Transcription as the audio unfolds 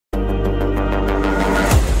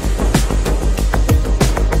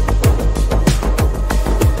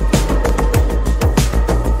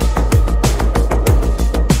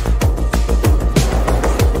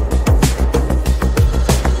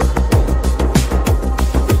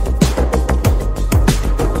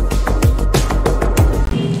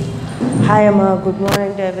Hi Amma, good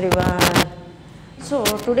morning to everyone. So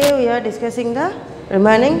today we are discussing the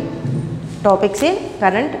remaining topics in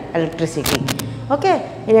current electricity.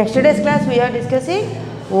 Okay, in yesterday's class we are discussing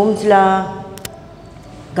Ohm's law,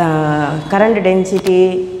 current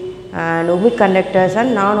density and ohmic conductors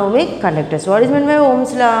and non-ohmic conductors. What is meant by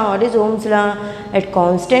Ohm's law? What is Ohm's law? At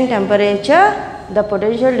constant temperature, the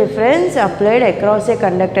potential difference applied across a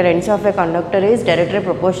conductor ends of a conductor is directly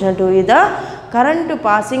proportional to the current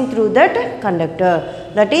passing through that conductor.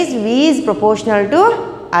 That is V is proportional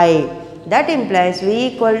to I. That implies V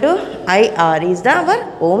equal to IR is the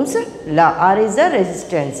our Ohm's law. R is the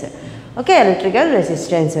resistance. Okay, electrical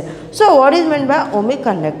resistance. So what is meant by ohmic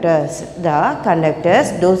conductors? The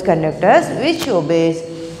conductors, those conductors which obeys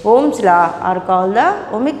Ohm's law are called the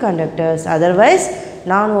ohmic conductors. Otherwise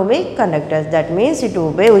non-ohmic conductors. That means it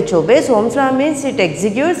which obeys Ohm's law means it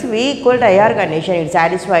executes V equal to IR condition. It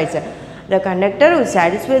satisfies the conductor will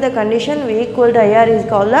satisfy the condition V equal to IR is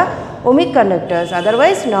called the ohmic conductors.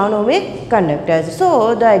 Otherwise non-ohmic conductors.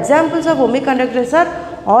 So the examples of ohmic conductors are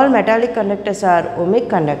all metallic conductors are ohmic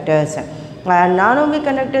conductors. And non-ohmic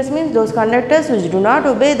conductors means those conductors which do not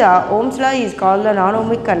obey the Ohm's law is called the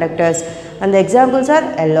non-ohmic conductors. And the examples are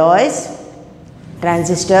alloys,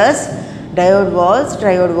 transistors, diode walls,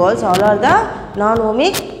 triode walls, all are the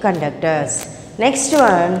non-ohmic conductors. Next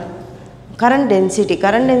one, current density.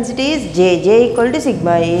 Current density is J. J equal to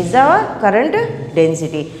sigma is the current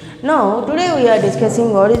density. Now today we are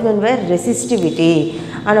discussing what is meant by resistivity,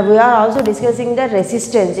 and we are also discussing the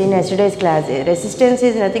resistance in yesterday's class. Resistance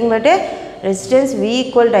is nothing but a resistance V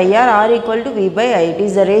equal to IR, R equal to V by I. It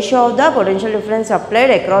is the ratio of the potential difference applied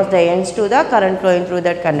across the ends to the current flowing through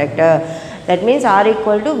that conductor. That means R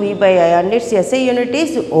equal to V by I, and its SI unit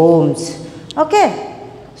is ohms. Okay.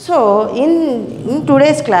 So in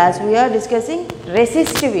today's class we are discussing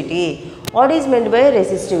resistivity. What is meant by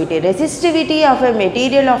resistivity? Resistivity of a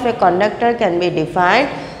material of a conductor can be defined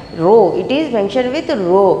rho. It is mentioned with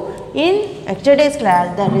rho. In yesterday's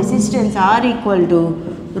class the resistance R equal to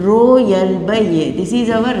rho L by A. This is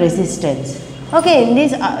our resistance. Okay, in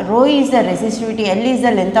this rho is the resistivity, L is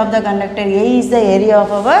the length of the conductor, A is the area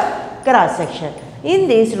of our cross section. In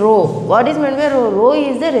this rho, what is meant by rho? Rho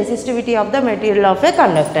is the resistivity of the material of a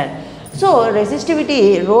conductor. So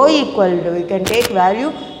resistivity rho equal to, we can take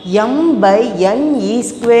value m by n e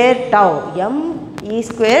square tau. M e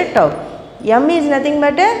square tau. M is nothing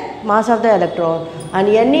but a mass of the electron and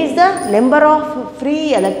n is the number of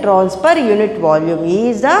free electrons per unit volume. E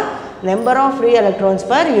is the number of free electrons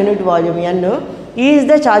per unit volume. N E is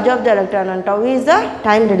the charge of the electron and tau is the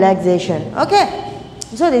time relaxation. Okay.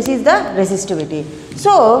 So this is the resistivity.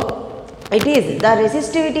 So it is the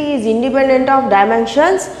resistivity is independent of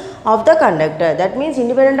dimensions of the conductor. That means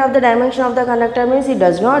independent of the dimension of the conductor means it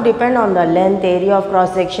does not depend on the length, area of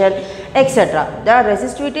cross section, etc. The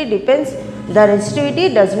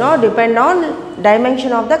resistivity does not depend on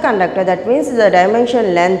dimension of the conductor. That means the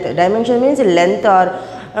dimension length. Dimension means length or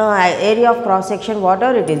area of cross section,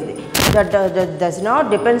 whatever it is. That does not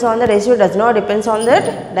depends on the ratio, does not depends on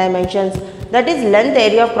that dimensions. That is length,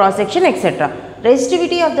 area of cross section, etc.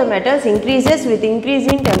 Resistivity of the metals increases with increase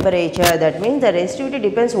in temperature. That means the resistivity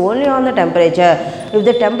depends only on the temperature. If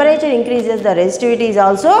the temperature increases, the resistivity is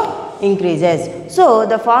also increases. So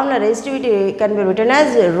the formula resistivity can be written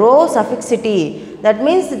as rho suffix T. That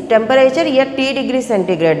means temperature at T degree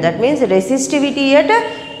centigrade. That means resistivity at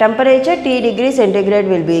temperature T degree centigrade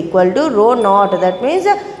will be equal to rho naught. That means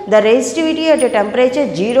the resistivity at a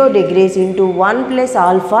temperature 0 degrees into 1 plus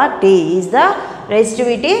alpha T is the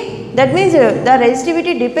resistivity. That means the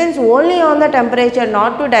resistivity depends only on the temperature,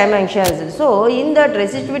 not to dimensions. So in that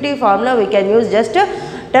resistivity formula we can use just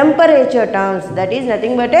temperature terms. That is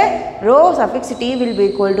nothing but a rho suffix T will be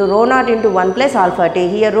equal to rho naught into 1 plus alpha T.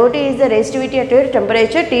 Here rho T is the resistivity at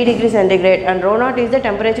temperature T degree centigrade and rho naught is the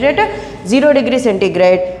temperature at 0 degree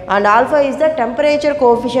centigrade and alpha is the temperature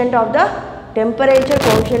coefficient of the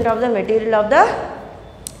material of the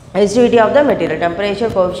resistivity of the material, temperature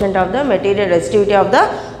coefficient of the material, resistivity of the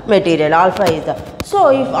material, alpha is the. So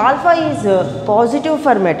if alpha is positive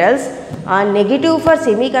for metals and negative for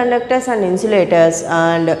semiconductors and insulators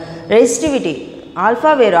and resistivity,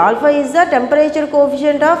 alpha where alpha is the temperature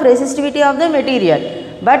coefficient of resistivity of the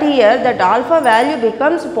material. But here that alpha value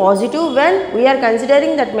becomes positive when we are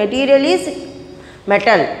considering that material is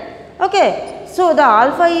metal. Okay. So the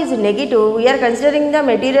alpha is negative, we are considering the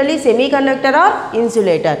material is semiconductor or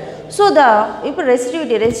insulator. So the if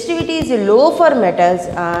resistivity is low for metals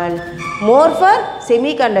and more for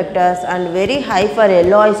semiconductors and very high for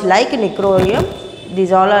alloys like nichronium.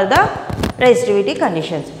 These all are the resistivity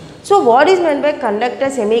conditions. So what is meant by conductor,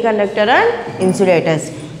 semiconductor and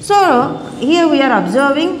insulators? So here we are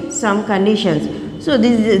observing some conditions. So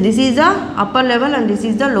this is the upper level and this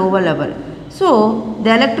is the lower level. So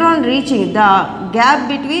the electron reaching the gap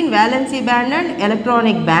between valency band and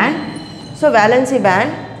electronic band. So valency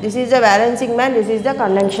band, this is the valencing band, this is the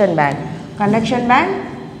conduction band. Conduction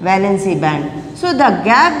band, valency band. So the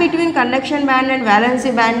gap between conduction band and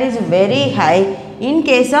valency band is very high in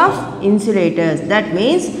case of insulators. That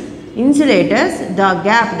means insulators, the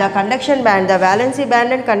gap, the conduction band, the valency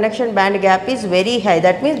band and conduction band gap is very high.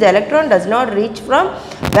 That means the electron does not reach from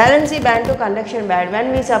valency band to conduction band.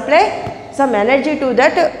 When we supply some energy to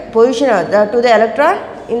that position, to the electron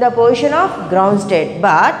in the position of ground state.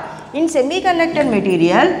 But in semiconductor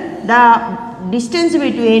material, the distance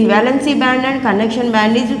between valency band and conduction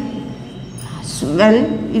band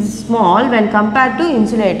is small when compared to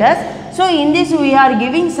insulators. So in this we are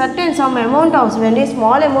giving some amount of very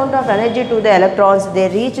small amount of energy to the electrons, they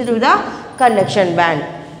reach to the conduction band.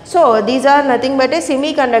 So these are nothing but a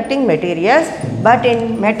semiconducting materials, but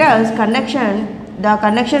in metals the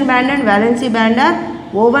conduction band and valency band are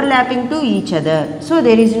overlapping to each other. So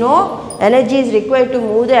there is no energy is required to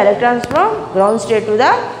move the electrons from ground state to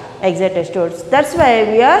the excited state. That's why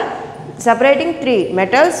we are separating three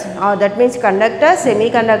metals, that means conductors,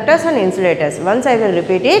 semiconductors and insulators. Once I will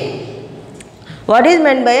repeat it. What is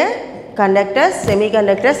meant by conductors,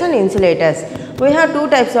 semiconductors and insulators? We have two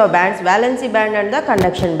types of bands, valency band and the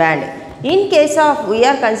conduction band. In case of we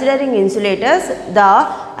are considering insulators, the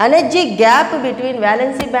energy gap between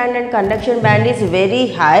valency band and conduction band is very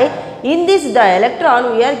high. In this the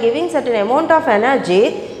electron we are giving certain amount of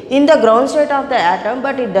energy in the ground state of the atom,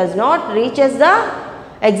 but it does not reaches the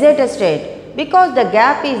excited state because the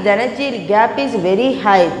energy gap is very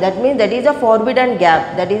high. That means that is a forbidden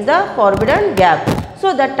gap.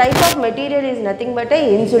 So that type of material is nothing but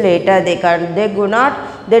a insulator. They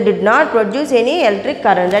did not produce any electric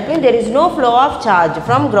current. That means there is no flow of charge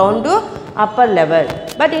from ground to upper level.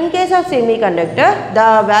 But in case of semiconductor,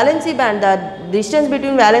 the valency band, the distance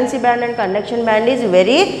between valency band and conduction band is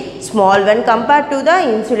very small when compared to the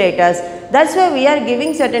insulators. That's why we are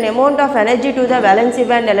giving certain amount of energy to the valency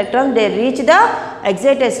band electron, they reach the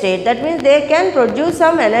excited state. That means they can produce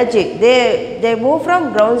some energy. They move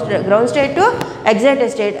from ground state to excited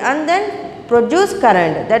state and then produce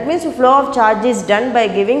current. That means flow of charge is done by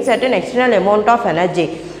giving certain external amount of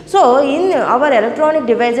energy. So in our electronic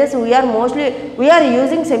devices we are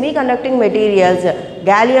using semiconducting materials,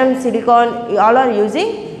 gallium, silicon, all are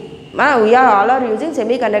using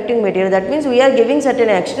semiconducting material. That means we are giving certain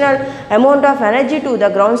external amount of energy to the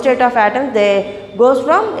ground state of atoms. They goes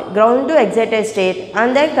from ground to excited state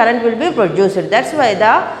and then current will be produced. That's why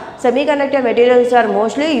the semiconductor materials are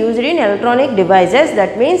mostly used in electronic devices.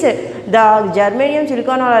 That means the germanium,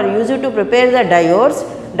 silicon are used to prepare the diodes.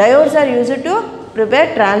 Diodes are used to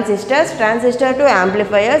prepare transistors, transistor to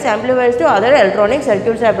amplifiers, amplifiers to other electronic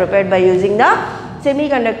circuits are prepared by using the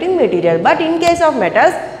semiconducting material. But in case of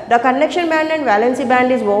metals, the conduction band and valency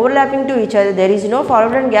band is overlapping to each other. There is no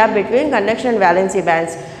forbidden gap between conduction and valency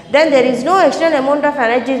bands. Then there is no external amount of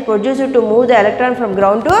energy is produced to move the electron from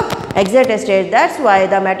ground to excited state. That's why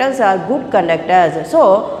the metals are good conductors. So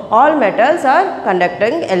all metals are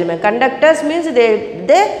conducting element. Conductors means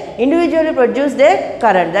they individually produce their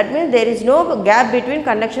current. That means there is no gap between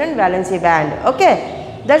conduction and valency band. Okay.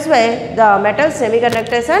 That's why the metals,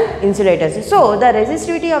 semiconductors and insulators. So the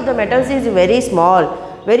resistivity of the metals is very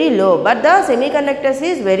small, very low, but the semiconductors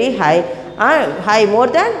is very high, more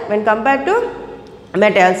than when compared to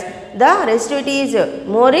metals. The resistivity is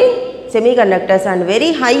more in semiconductors and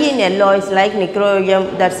very high in alloys like nickel.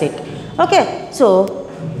 That's it. Okay. So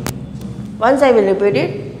once I will repeat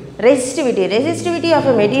it. Resistivity of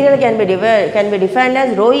a material can be defined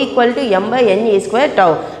as rho equal to m by n e square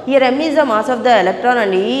tau. Here m is the mass of the electron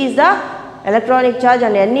and e is the electronic charge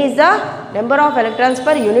and n is the number of electrons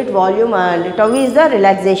per unit volume and tau is the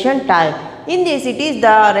relaxation time. In this it is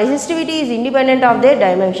the resistivity is independent of their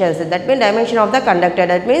dimensions. That means dimension of the conductor.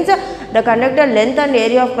 That means the conductor length and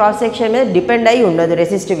area of cross section may depend on the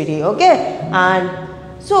resistivity. Okay. And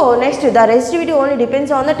so next the resistivity only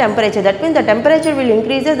depends on the temperature. That means the temperature will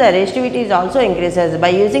increase, the resistivity is also increases by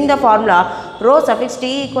using the formula rho suffix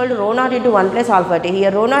T equal to rho naught into 1 plus alpha T.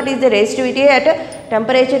 Here rho naught is the resistivity at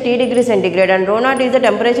temperature T degree centigrade and rho naught is the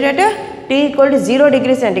temperature at T equal to 0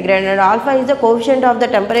 degree centigrade and alpha is the coefficient of the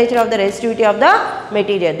temperature of the resistivity of the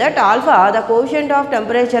material. That alpha, the coefficient of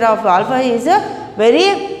temperature of alpha is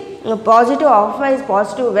very positive. Alpha is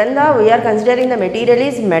positive when we are considering the material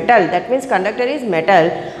is metal. That means conductor is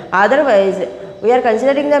metal. Otherwise we are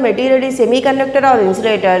considering the material is semiconductor or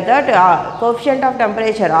insulator, that coefficient of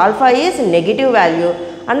temperature alpha is negative value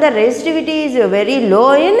and the resistivity is very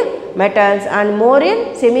low in metals and more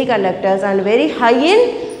in semiconductors and very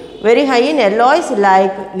high in alloys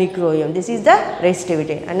like nichrome. This is the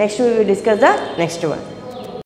resistivity, and next we will discuss the next one.